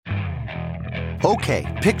Okay,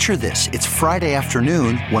 picture this. It's Friday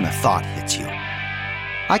afternoon when a thought hits you.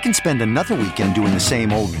 I can spend another weekend doing the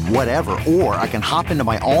same old whatever, or I can hop into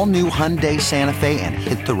my all-new Hyundai Santa Fe and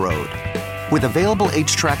hit the road. With available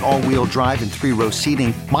H-Track all-wheel drive and 3-row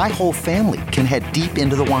seating, my whole family can head deep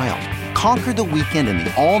into the wild. Conquer the weekend in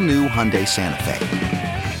the all-new Hyundai Santa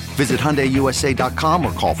Fe. Visit HyundaiUSA.com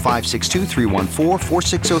or call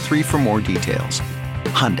 562-314-4603 for more details.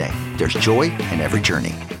 Hyundai, there's joy in every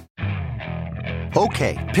journey.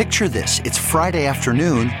 Okay, picture this. It's Friday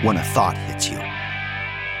afternoon when a thought hits you.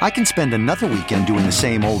 I can spend another weekend doing the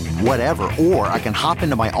same old whatever, or I can hop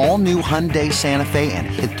into my all-new Hyundai Santa Fe and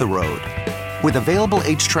hit the road. With available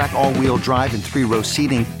H-Track all-wheel drive and 3-row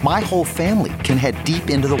seating, my whole family can head deep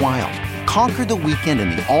into the wild. Conquer the weekend in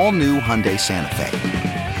the all-new Hyundai Santa Fe.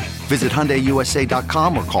 Visit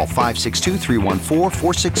HyundaiUSA.com or call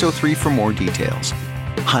 562-314-4603 for more details.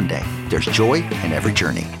 Hyundai, there's joy in every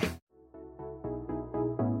journey.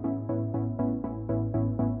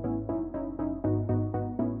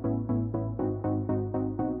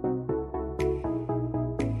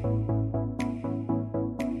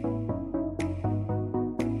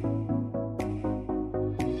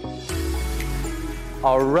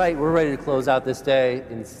 All right, we're ready to close out this day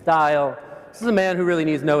in style. This is a man who really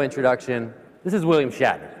needs no introduction. This is William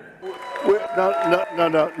Shatner.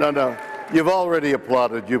 No. You've already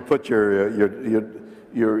applauded. You put your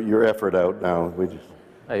effort out now.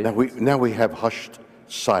 Now we have hushed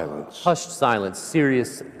silence. Hushed silence,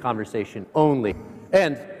 serious conversation only.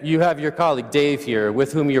 And you have your colleague Dave here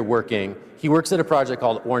with whom you're working. He works at a project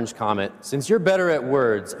called Orange Comet. Since you're better at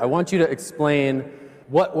words, I want you to explain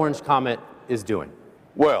what Orange Comet is doing.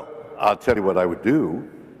 Well, I'll tell you what I would do.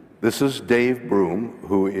 This is Dave Broom,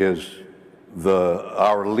 who is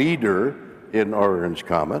our leader in Orange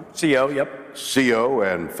Comet. CEO, yep. CEO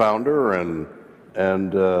and founder and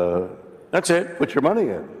that's it. Put your money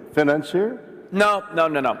in. Financier? No.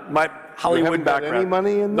 My Hollywood background. Any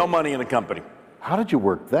money in? No money in the company. How did you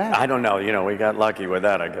work that? I don't know. We got lucky with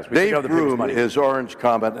that, I guess. Dave Broom is Orange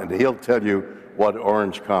Comet, and he'll tell you what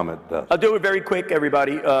Orange Comet does. I'll do it very quick,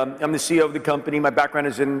 everybody. I'm the CEO of the company. My background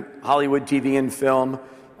is in Hollywood, TV, and film.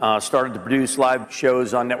 Started to produce live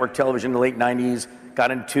shows on network television in the late 90s. Got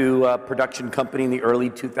into a production company in the early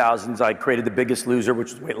 2000s. I created The Biggest Loser,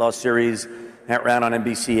 which was a weight loss series. That ran on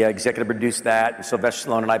NBC. I executive produced that. And Sylvester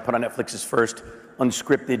Stallone and I put on Netflix's first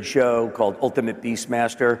unscripted show called Ultimate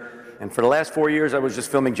Beastmaster. And for the last 4 years, I was just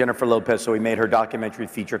filming Jennifer Lopez, so we made her documentary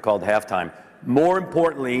feature called Halftime. More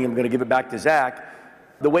importantly, I'm going to give it back to Zach.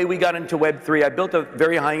 The way we got into Web3, I built a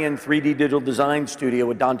very high-end 3D digital design studio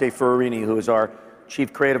with Dante Ferrarini, who is our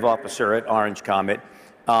Chief Creative Officer at Orange Comet,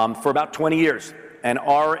 for about 20 years. And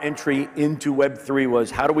our entry into Web3 was,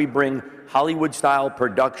 how do we bring Hollywood-style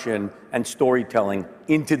production and storytelling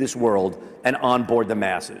into this world and onboard the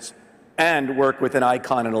masses, and work with an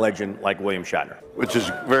icon and a legend like William Shatner? Which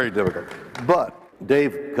is very difficult. But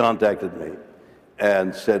Dave contacted me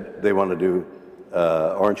and said they want to do,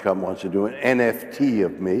 Orange Comet wants to do an NFT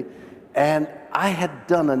of me. And I had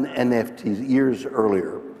done an NFT years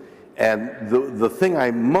earlier. And the thing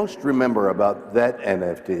I most remember about that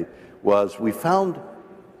NFT was we found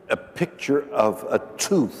a picture of a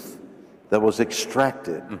tooth that was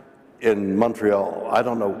extracted in Montreal. I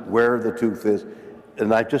don't know where the tooth is.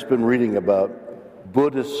 And I've just been reading about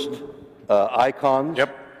Buddhist icons.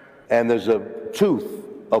 Yep. And there's a tooth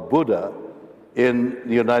of Buddha in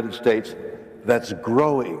the United States that's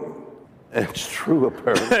growing. And it's true,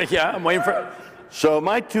 apparently. Yeah, I'm waiting for... So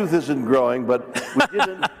my tooth isn't growing, but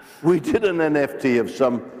we did an NFT of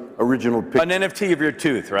some original picture. An NFT of your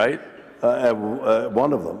tooth, right?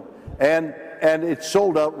 One of them. And it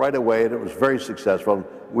sold out right away, and it was very successful.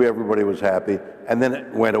 Everybody was happy, and then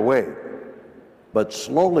it went away. But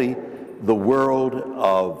slowly, the world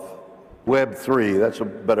of Web3, that's a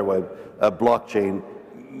better way, blockchain,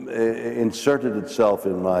 inserted itself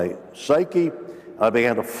in my psyche. I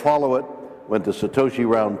began to follow it, went to Satoshi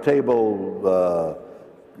Roundtable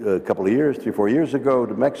a couple of years, 3-4 years ago,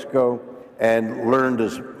 to Mexico, and learned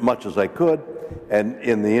as much as I could, and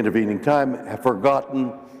in the intervening time, have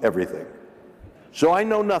forgotten everything. So I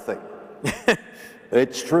know nothing.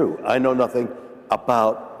 It's true. I know nothing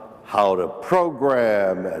about how to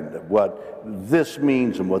program and what this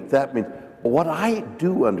means and what that means. But what I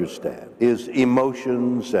do understand is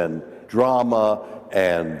emotions and drama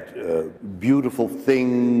and beautiful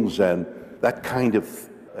things, and that kind of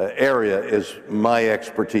area is my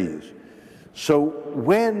expertise. So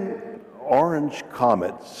when Orange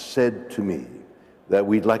Comet said to me that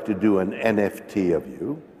we'd like to do an NFT of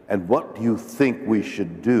you, and what do you think we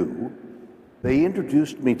should do, they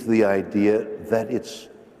introduced me to the idea that it's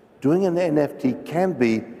doing an NFT can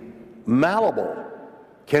be malleable,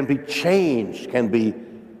 can be changed, can be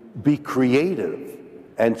creative.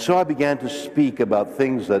 And so I began to speak about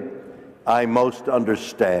things that I most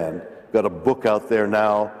understand. Got a book out there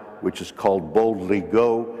now, which is called Boldly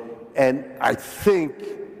Go. And I think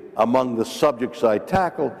among the subjects I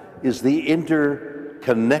tackle is the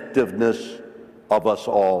interconnectiveness of us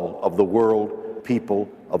all, of the world, people,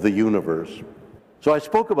 of the universe. So I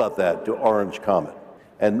spoke about that to Orange Comet.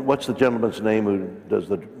 And what's the gentleman's name who does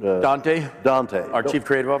the... Dante? Dante. Our Chief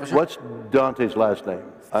Creative Officer? What's Dante's last name?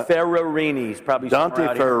 Ferrarini. He's probably Dante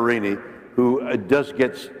Ferrarini, who does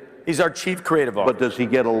get... He's our Chief Creative Officer. But does he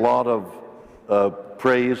get a lot of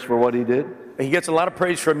praise for what he did? He gets a lot of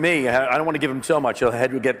praise from me. I don't want to give him so much. He'll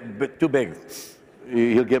head will get too big.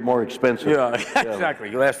 He'll get more expensive. Yeah,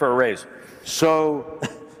 exactly. He'll ask for a raise. So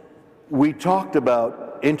we talked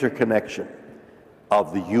about interconnection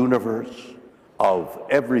of the universe, of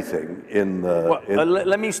everything in the...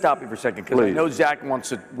 Let me stop you for a second, because I know Zach wants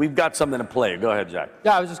to... We've got something to play. Go ahead, Zach.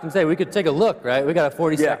 Yeah, I was just going to say, we could take a look, right? We got a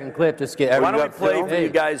 40-second clip, just get everything. Why don't we play for you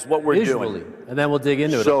guys what we're doing? And then we'll dig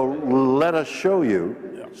into it. So let us show you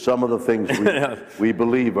some of the things we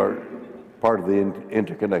believe are part of the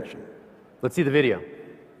interconnection. Let's see the video.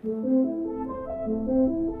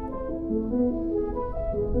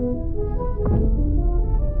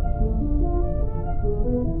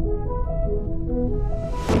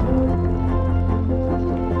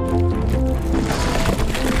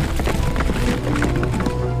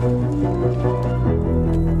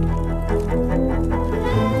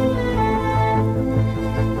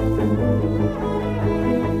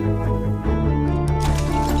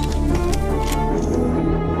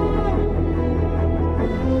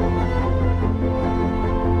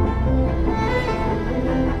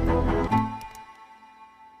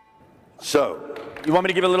 So, you want me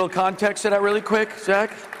to give a little context to that really quick,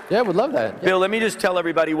 Zach? Yeah, would love that. Bill, let me just tell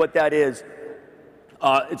everybody what that is.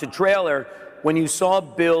 It's a trailer. When you saw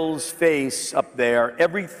Bill's face up there,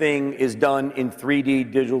 everything is done in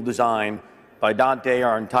 3D digital design by Dante,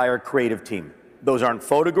 our entire creative team. Those aren't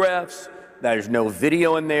photographs. There's no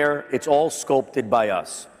video in there. It's all sculpted by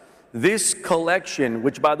us. This collection,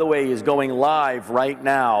 which, by the way, is going live right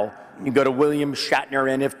now, you can go to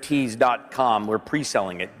WilliamShatnerNFTs.com. We're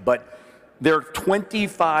pre-selling it. But there are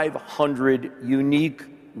 2,500 unique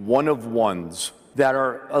one-of-ones that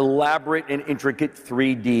are elaborate and intricate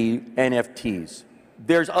 3D NFTs.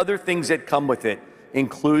 There's other things that come with it,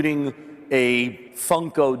 including a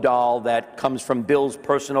Funko doll that comes from Bill's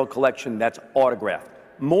personal collection that's autographed.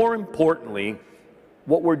 More importantly,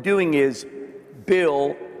 what we're doing is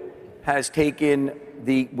Bill has taken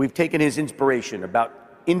we've taken his inspiration about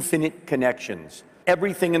infinite connections.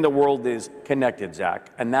 Everything in the world is connected,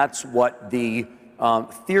 Zach, and that's what the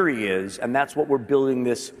theory is, and that's what we're building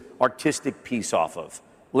this artistic piece off of.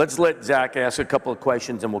 Let's let Zach ask a couple of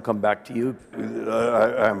questions, and we'll come back to you.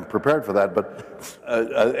 I'm prepared for that, but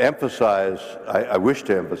I wish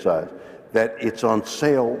to emphasize that it's on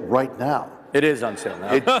sale right now. It is on sale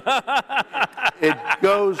now. It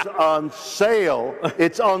goes on sale.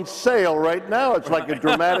 It's on sale right now. It's like a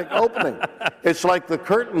dramatic opening. It's like the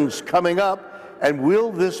curtains coming up. And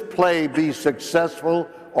will this play be successful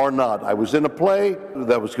or not? I was in a play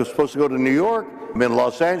that was supposed to go to New York. I'm in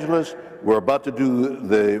Los Angeles. We're about to do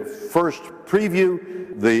the first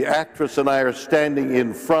preview. The actress and I are standing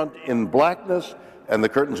in front in blackness, and the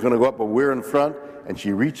curtain's going to go up, but we're in front. And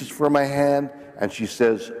she reaches for my hand, and she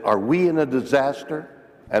says, "Are we in a disaster?"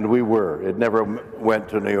 And we were. It never went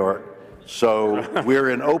to New York. So we're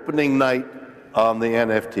in opening night on the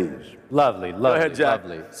NFTs. Lovely, lovely, ahead, Jack.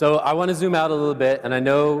 lovely. So I want to zoom out a little bit, and I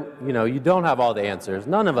know, you don't have all the answers.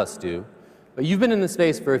 None of us do. But you've been in the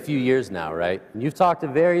space for a few years now, right? And you've talked to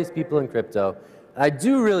various people in crypto. And I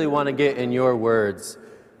do really want to get in your words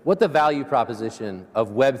what the value proposition of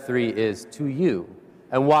Web3 is to you,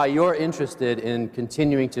 and why you're interested in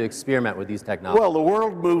continuing to experiment with these technologies. Well, the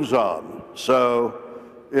world moves on. So,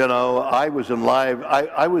 I was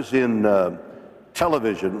in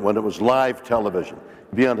television when it was live television.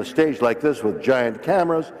 Be on a stage like this with giant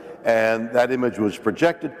cameras, and that image was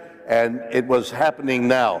projected, and it was happening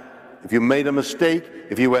now. If you made a mistake,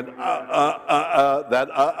 if you went, that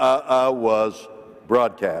was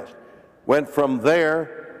broadcast. Went from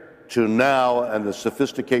there to now and the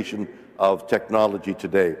sophistication of technology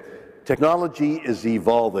today. Technology is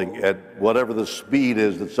evolving at whatever the speed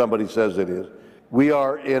is that somebody says it is. We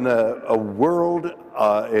are in a world,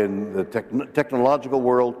 in the technological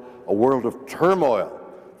world, a world of turmoil.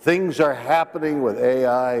 Things are happening with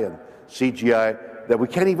AI and CGI that we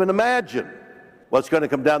can't even imagine what's going to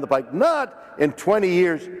come down the pike. Not in 20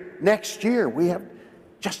 years. Next year, we have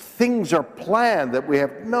just things are planned that we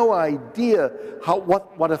have no idea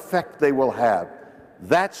what effect they will have.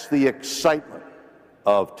 That's the excitement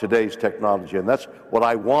of today's technology, and that's what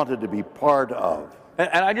I wanted to be part of.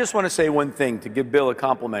 And I just want to say one thing to give Bill a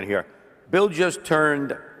compliment here. Bill just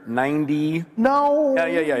turned 90. No.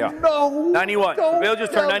 Yeah. No. 91. Bill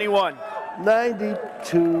just turned 91.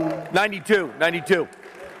 92.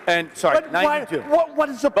 And sorry, But 92. What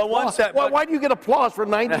is applause? But one sec. Why do you get applause for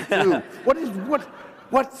 92?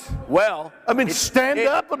 What? Well, I mean, stand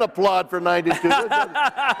up and applaud for 92.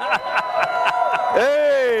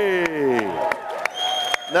 Hey!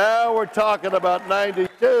 Now we're talking about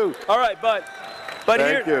 92. All right, but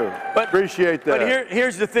Thank you. Appreciate that. But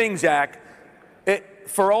here's the thing, Zach.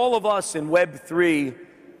 For all of us in Web3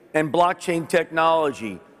 and blockchain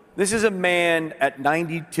technology, this is a man at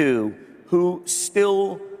 92 who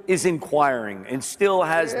still is inquiring and still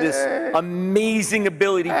has this amazing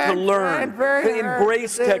ability to learn, to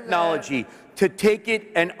embrace technology, to take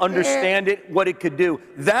it and understand it, what it could do.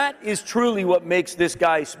 That is truly what makes this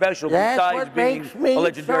guy special, besides being a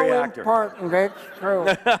legendary actor. Important. That's true.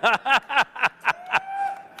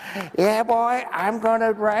 Yeah, boy, I'm going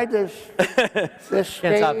to ride this stage.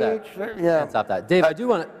 Can't stop that. Yeah. Can't stop that. Dave, I do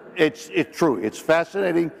want to... It's true. It's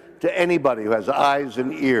fascinating to anybody who has eyes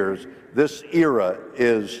and ears. This era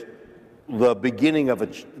is the beginning of a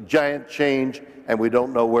giant change, and we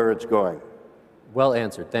don't know where it's going. Well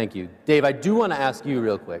answered. Thank you. Dave, I do want to ask you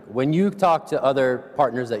real quick. When you talk to other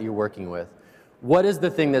partners that you're working with, what is the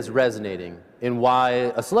thing that's resonating in why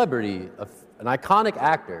a celebrity, an iconic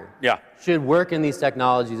actor, should work in these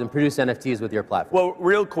technologies and produce NFTs with your platform? Well,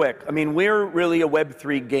 real quick, I mean, we're really a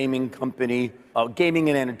Web3 gaming company, gaming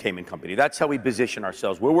and entertainment company. That's how we position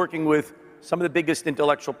ourselves. We're working with some of the biggest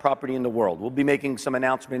intellectual property in the world. We'll be making some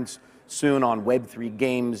announcements soon on Web3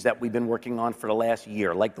 games that we've been working on for the last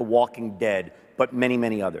year, like The Walking Dead, but many,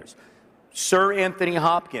 many others. Sir Anthony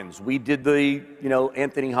Hopkins, we did the,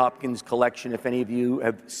 Anthony Hopkins collection, if any of you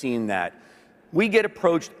have seen that. We get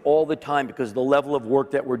approached all the time because the level of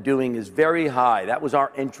work that we're doing is very high. That was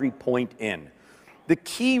our entry point in. The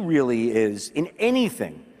key really is, in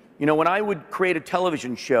anything, when I would create a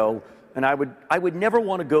television show, and I would never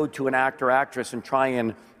want to go to an actor or actress and try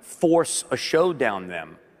and force a show down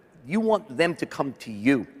them. You want them to come to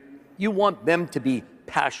you. You want them to be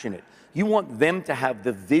passionate. You want them to have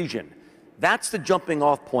the vision. That's the jumping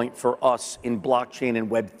off point for us in blockchain and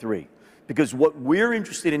Web3. Because what we're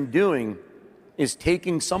interested in doing is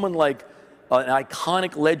taking someone like an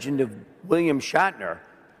iconic legend of William Shatner,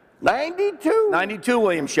 92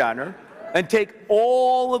 William Shatner, and take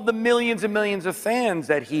all of the millions and millions of fans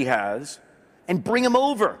that he has and bring them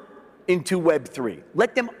over into Web3.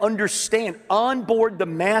 Let them understand, onboard the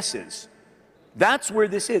masses. That's where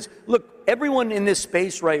this is. Look, everyone in this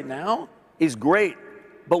space right now is great,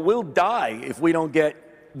 but we'll die if we don't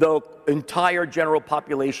get the entire general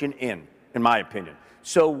population in my opinion.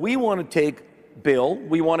 So we want to take Bill,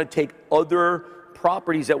 we want to take other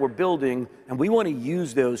properties that we're building, and we want to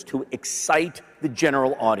use those to excite the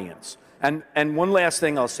general audience. And one last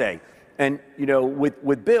thing I'll say, and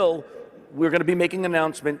with Bill, we're going to be making an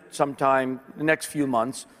announcement sometime in the next few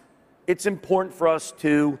months. It's important for us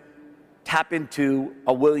to tap into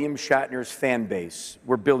a William Shatner's fan base.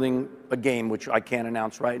 We're building a game, which I can't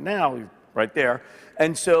announce right now, right there.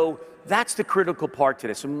 And so that's the critical part to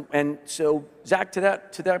this. And so, Zach, to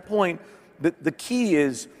that point, the key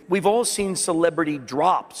is we've all seen celebrity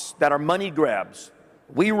drops that are money grabs.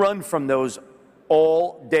 We run from those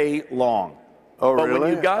all day long. Oh, but really?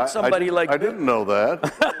 When you got somebody I didn't know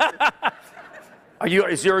that.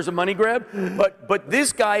 Is yours a money grab? But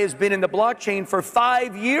this guy has been in the blockchain for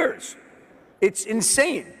 5 years. It's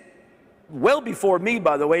insane. Well before me,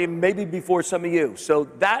 by the way, and maybe before some of you. So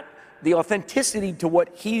the authenticity to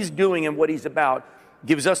what he's doing and what he's about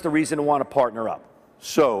gives us the reason to want to partner up.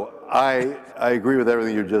 So I agree with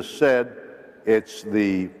everything you just said. It's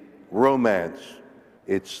the romance.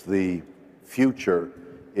 It's the future.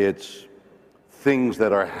 It's things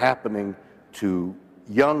that are happening to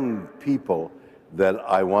young people that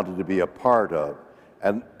I wanted to be a part of.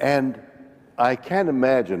 And I can't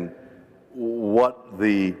imagine what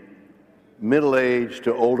the middle-aged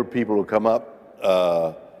to older people who come up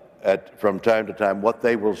from time to time, what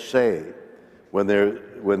they will say when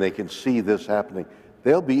they can see this happening.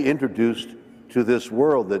 They'll be introduced to this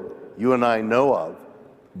world that you and I know of,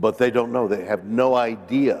 but they don't know. They have no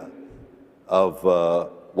idea of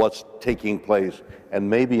what's taking place. And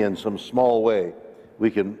maybe in some small way, we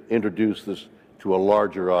can introduce this to a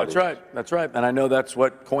larger audience. That's right. And I know that's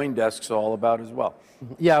what CoinDesk's all about as well.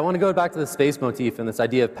 Yeah, I want to go back to the space motif and this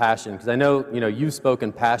idea of passion, because I know you've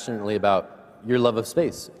spoken passionately about your love of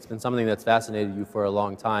space. It's been something that's fascinated you for a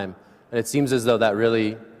long time. And it seems as though that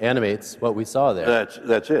really animates what we saw there.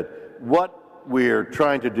 That's it. What we're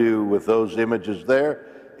trying to do with those images there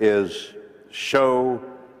is show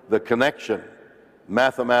the connection,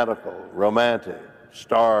 mathematical, romantic,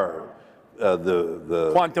 star,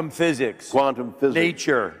 the quantum physics,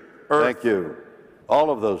 nature, Earth. Thank you. All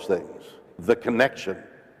of those things, the connection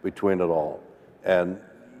between it all. And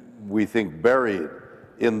we think buried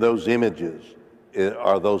in those images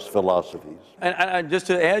are those philosophies. And just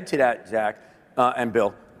to add to that, Zach and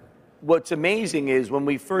Bill, what's amazing is when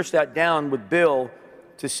we first sat down with Bill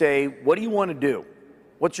to say, what do you want to do?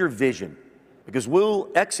 What's your vision? Because we'll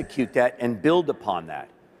execute that and build upon that.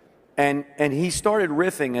 And he started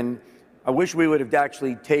riffing, and I wish we would have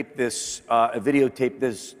actually taped this, videotaped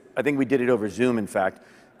this. I think we did it over Zoom, in fact.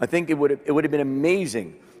 I think it would have been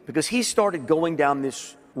amazing because he started going down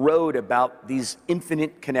this road about these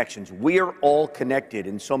infinite connections. We are all connected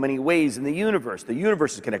in so many ways in the universe. The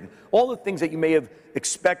universe is connected. All the things that you may have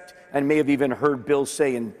expect and may have even heard Bill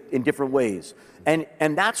say in different ways. And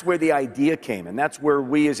that's where the idea came. And that's where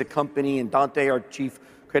we as a company and Dante, our chief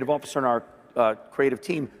creative officer, and our creative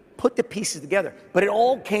team put the pieces together. But it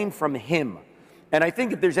all came from him. And I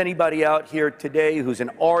think if there's anybody out here today who's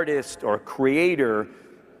an artist or a creator,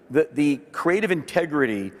 the creative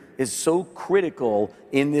integrity is so critical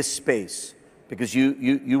in this space because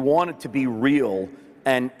you want it to be real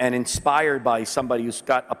and inspired by somebody who's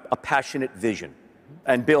got a passionate vision.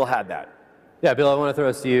 And Bill had that. Yeah, Bill, I want to throw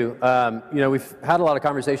this to you. We've had a lot of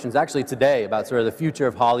conversations actually today about sort of the future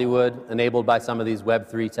of Hollywood enabled by some of these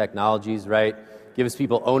Web3 technologies, right? Gives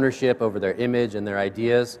people ownership over their image and their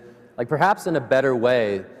ideas, like perhaps in a better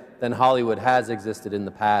way than Hollywood has existed in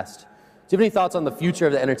the past. Do you have any thoughts on the future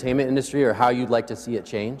of the entertainment industry or how you'd like to see it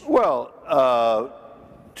change? Well,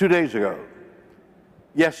 2 days ago,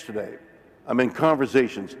 yesterday, I'm in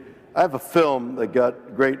conversations. I have a film that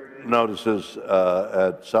got great notices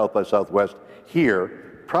at South by Southwest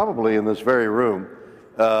here, probably in this very room.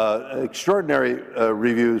 Extraordinary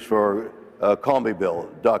reviews for Call Me Bill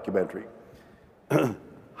documentary.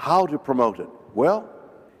 How to promote it? Well,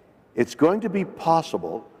 it's going to be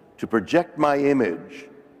possible to project my image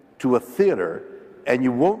to a theater, and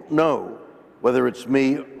you won't know whether it's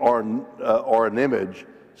me or an image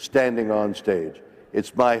standing on stage.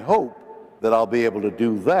 It's my hope that I'll be able to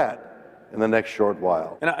do that in the next short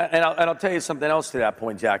while. And I'll tell you something else to that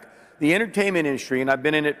point, Jack. The entertainment industry, and I've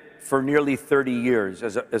been in it for nearly 30 years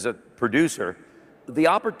as a producer, the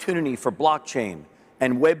opportunity for blockchain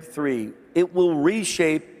and Web3, it will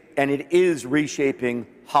reshape, and it is reshaping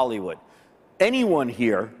Hollywood. Anyone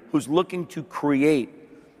here who's looking to create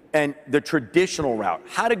and the traditional route,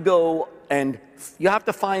 how to go and you have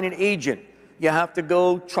to find an agent. You have to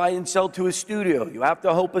go try and sell to a studio. You have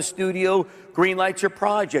to hope a studio greenlights your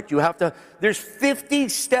project. There's 50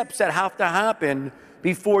 steps that have to happen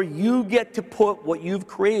before you get to put what you've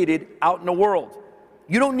created out in the world.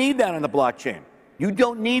 You don't need that on the blockchain. You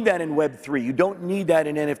don't need that in Web3. You don't need that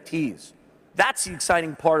in NFTs. That's the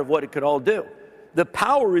exciting part of what it could all do. The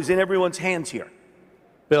power is in everyone's hands here.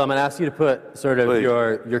 Bill, I'm going to ask you to put sort of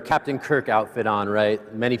your Captain Kirk outfit on,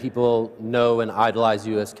 right? Many people know and idolize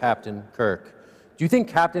you as Captain Kirk. Do you think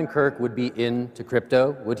Captain Kirk would be into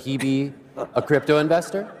crypto? Would he be a crypto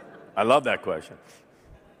investor? I love that question.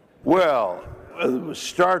 Well,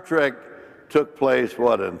 Star Trek took place, in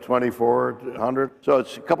 2400? So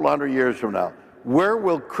it's a couple of hundred years from now. Where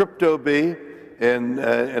will crypto be in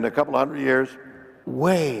a couple of hundred years?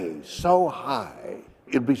 Way so high.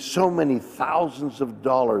 It'd be so many thousands of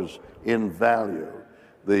dollars in value,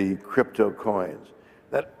 the crypto coins,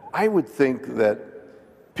 that I would think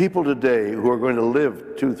that people today who are going to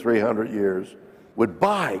live 200-300 years would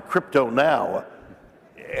buy crypto now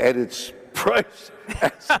at its price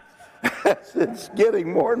as it's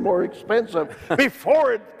getting more and more expensive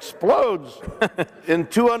before it explodes in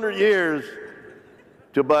 200 years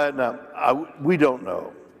to buy it now. We don't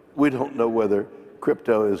know. We don't know whether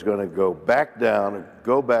crypto is going to go back down and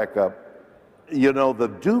go back up. You know, the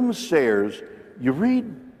doomsayers, you read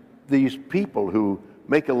these people who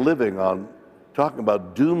make a living on talking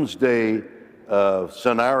about doomsday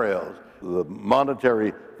scenarios, the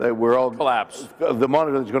monetary, that we're all collapse. The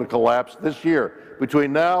monetary is going to collapse this year.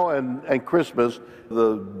 Between now and Christmas,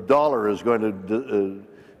 the dollar is going to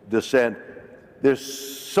descend. There's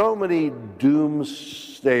so many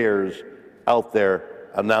doomsayers out there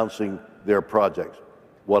announcing their projects.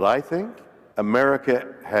 What I think,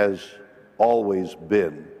 America has always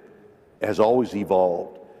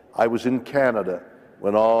evolved. I was in Canada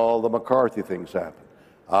when all the McCarthy things happened.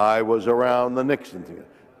 I was around the Nixon thing.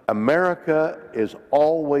 America is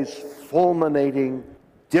always fulminating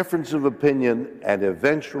difference of opinion, and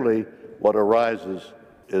eventually what arises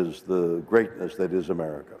is the greatness that is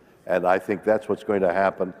America. And I think that's what's going to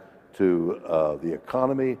happen to the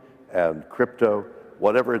economy and crypto.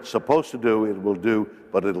 Whatever it's supposed to do, it will do,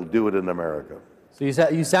 but it'll do it in America. So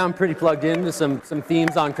you sound pretty plugged into some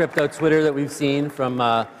themes on crypto Twitter that we've seen, from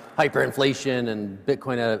hyperinflation and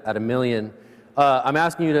Bitcoin at $1 million. I'm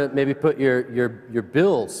asking you to maybe put your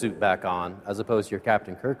Bill suit back on as opposed to your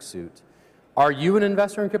Captain Kirk suit. Are you an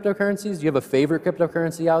investor in cryptocurrencies? Do you have a favorite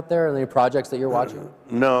cryptocurrency out there? Any projects that you're watching?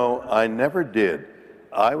 No, I never did.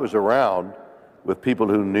 I was around with people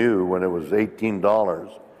who knew when it was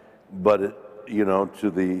 $18, but it,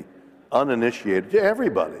 to the uninitiated, to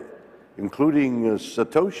everybody, including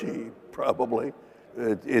Satoshi, probably.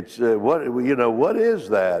 What is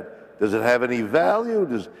that? Does it have any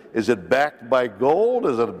value? Is it backed by gold?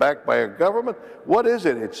 Is it backed by a government? What is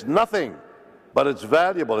it? It's nothing, but it's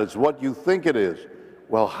valuable. It's what you think it is.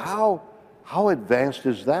 Well, how advanced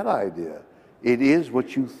is that idea? It is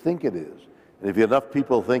what you think it is. And if enough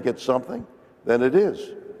people think it's something, then it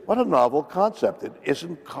is. What a novel concept. It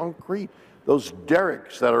isn't concrete. Those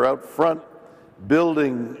derricks that are out front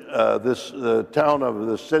building this town of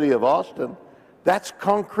the city of Austin, that's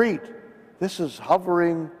concrete. This is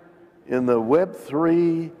hovering in the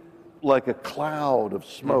Web3 like a cloud of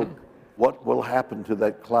smoke. Mm-hmm. What will happen to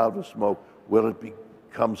that cloud of smoke? Will it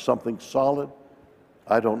become something solid?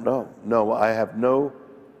 I don't know. No, I have no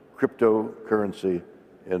cryptocurrency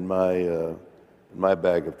in my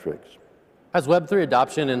bag of tricks. Has Web3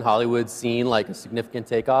 adoption in Hollywood seen like a significant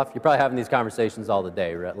takeoff? You're probably having these conversations all the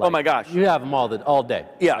day, right? Oh my gosh. You have them all day.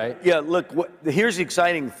 Yeah, right? yeah. Look, here's the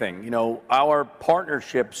exciting thing. Our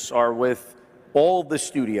partnerships are with all the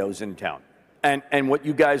studios in town. And what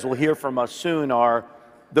you guys will hear from us soon are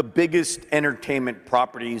the biggest entertainment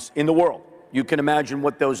properties in the world. You can imagine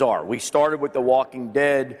what those are. We started with The Walking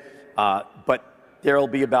Dead, but there'll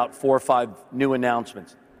be about 4 or 5 new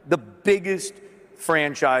announcements. The biggest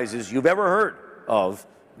franchises you've ever heard of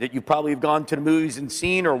that you probably have gone to the movies and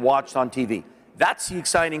seen or watched on TV. That's the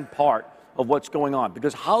exciting part of what's going on,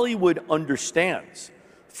 because Hollywood understands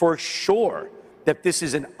for sure that this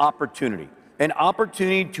is an opportunity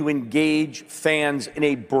to engage fans in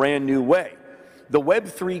a brand new way. The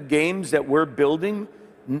Web3 games that we're building,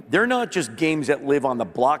 they're not just games that live on the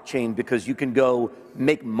blockchain because you can go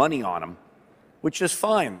make money on them, which is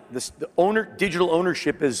fine. Digital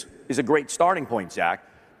ownership is a great starting point, Zach.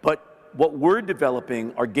 But what we're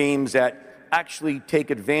developing are games that actually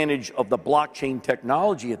take advantage of the blockchain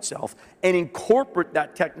technology itself and incorporate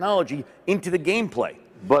that technology into the gameplay.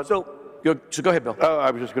 So go ahead, Bill.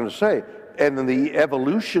 I was just going to say, and in the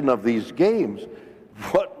evolution of these games,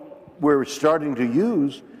 what we're starting to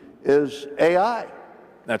use is AI.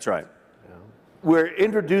 That's right. Yeah. We're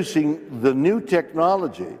introducing the new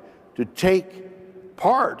technology to take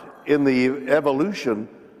part in the evolution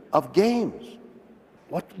of games.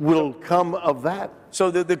 What will come of that?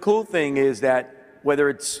 So the cool thing is that whether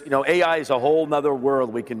it's, AI is a whole nother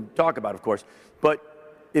world we can talk about, of course, but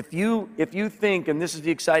if you think, and this is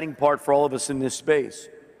the exciting part for all of us in this space,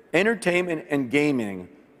 entertainment and gaming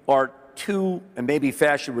are 2, and maybe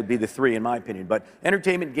fashion would be the 3 in my opinion, but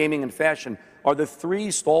entertainment, gaming, and fashion are the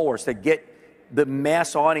 3 stalwarts that get the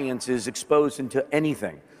mass audiences exposed into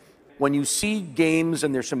anything. When you see games,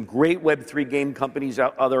 and there's some great Web3 game companies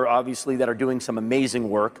out there, obviously, that are doing some amazing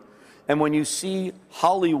work, and when you see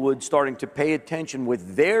Hollywood starting to pay attention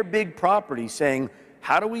with their big property saying,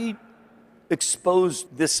 how do we expose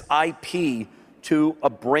this IP to a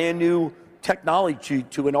brand new technology,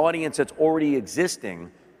 to an audience that's already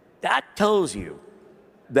existing, that tells you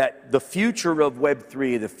that the future of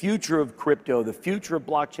Web3, the future of crypto, the future of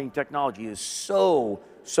blockchain technology is so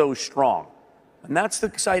strong. And that's the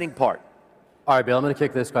exciting part. All right, Bill, I'm going to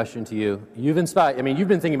kick this question to you. You've been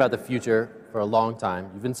thinking about the future for a long time.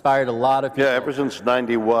 You've inspired a lot of people. Yeah, ever since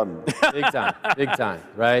 91. Big time,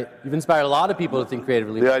 right? You've inspired a lot of people to think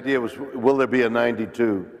creatively. The idea was, will there be a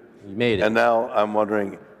 92? You made it. And now I'm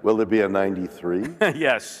wondering, will there be a 93?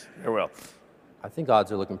 Yes, there will. I think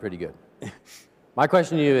odds are looking pretty good. My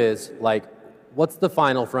question to you is, what's the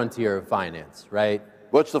final frontier of finance, right?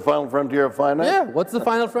 What's the final frontier of finance? Yeah, what's the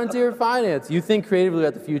final frontier of finance? You think creatively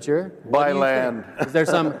about the future. Buy land. Is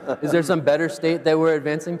there some better state that we're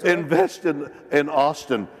advancing to? Invest in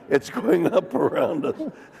Austin. It's going up around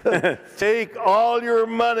us. Take all your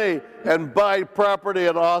money and buy property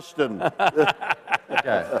in Austin.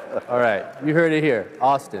 Okay. All right. You heard it here.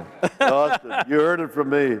 Austin. Austin. You heard it from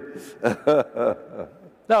me.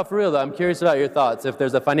 No, for real though, I'm curious about your thoughts. If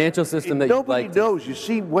there's a financial system that you'd Nobody like knows. You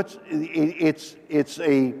see, it's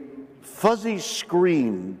a fuzzy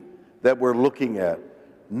screen that we're looking at.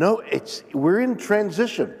 No, we're in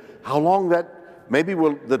transition. How long maybe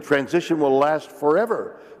the transition will last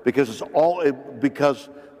forever because because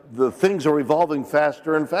the things are evolving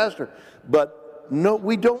faster and faster. But no,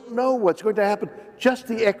 we don't know what's going to happen. Just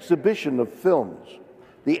the exhibition of films,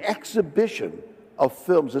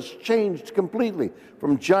 has changed completely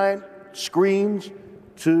from giant screens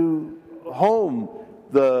to home.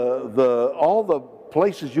 All the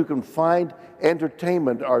places you can find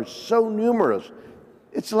entertainment are so numerous.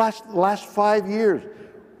 It's the last 5 years.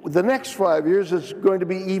 The next 5 years is going to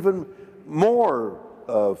be even more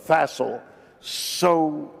facile.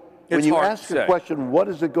 So when you ask the question, what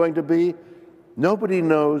is it going to be? Nobody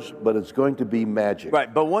knows, but it's going to be magic.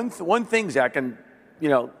 Right, but one thing, Zach, and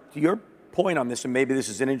to your point on this, and maybe this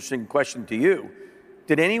is an interesting question to you,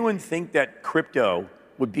 did anyone think that crypto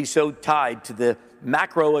would be so tied to the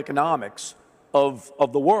macroeconomics of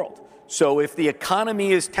the world? So if the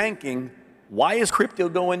economy is tanking, why is crypto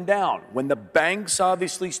going down? When the banks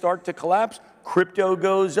obviously start to collapse, crypto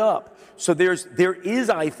goes up. So there is,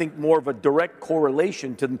 I think, more of a direct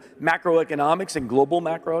correlation to macroeconomics and global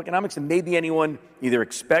macroeconomics than maybe anyone either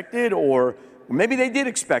expected or maybe they did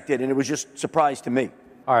expect it and it was just a surprise to me.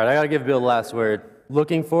 All right, I got to give Bill the last word.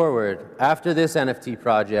 Looking forward, after this NFT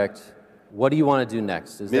project, what do you want to do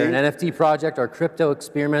next? Is there an NFT project or crypto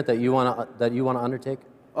experiment that you want to undertake?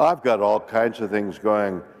 I've got all kinds of things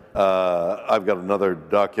going. I've got another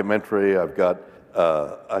documentary. I've got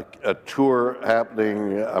a tour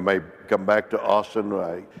happening. I may come back to Austin.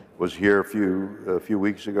 I was here a few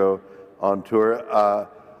weeks ago on tour.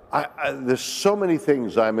 There's so many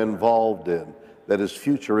things I'm involved in that is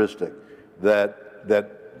futuristic that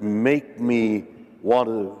make me want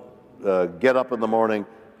to get up in the morning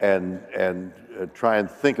and try and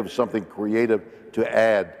think of something creative to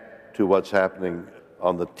add to what's happening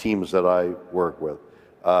on the teams that I work with.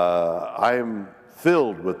 I am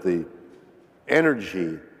filled with the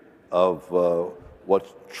energy of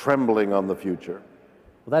what's trembling on the future.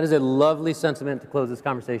 Well, that is a lovely sentiment to close this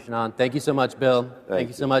conversation on. Thank you so much, Bill. Thank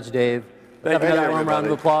you so much, Dave. Let's have another warm round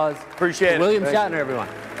of applause. Appreciate it. William Shatner, everyone.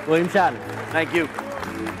 William Shatner. Thank you.